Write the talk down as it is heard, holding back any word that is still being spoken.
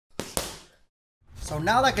So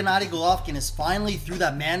now that Gennady Golovkin is finally through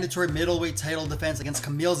that mandatory middleweight title defense against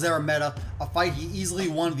Kamil Szeremeta, a fight he easily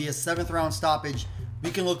won via 7th round stoppage, we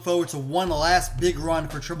can look forward to one last big run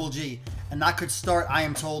for Triple G. And that could start, I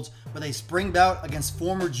am told, with a spring bout against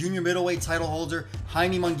former junior middleweight title holder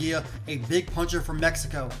Jaime Munguia, a big puncher from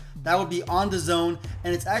Mexico. That would be on DAZN,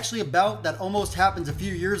 and it's actually a bout that almost happened a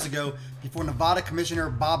few years ago before Nevada Commissioner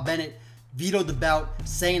Bob Bennett vetoed the bout,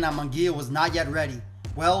 saying that Munguia was not yet ready.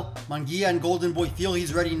 Well, Munguia and Golden Boy feel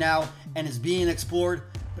he's ready now and is being explored,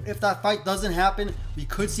 but if that fight doesn't happen, we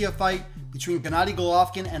could see a fight between Gennady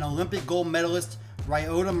Golovkin and Olympic gold medalist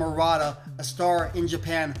Ryota Murata, a star in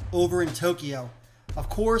Japan, over in Tokyo. Of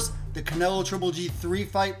course, the Canelo Triple G 3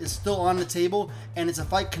 fight is still on the table, and it's a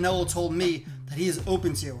fight Canelo told me that he is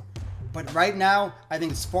open to. But right now, I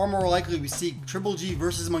think it's far more likely we see Triple G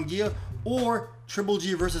versus Munguia or Triple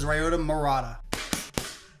G versus Ryota Murata.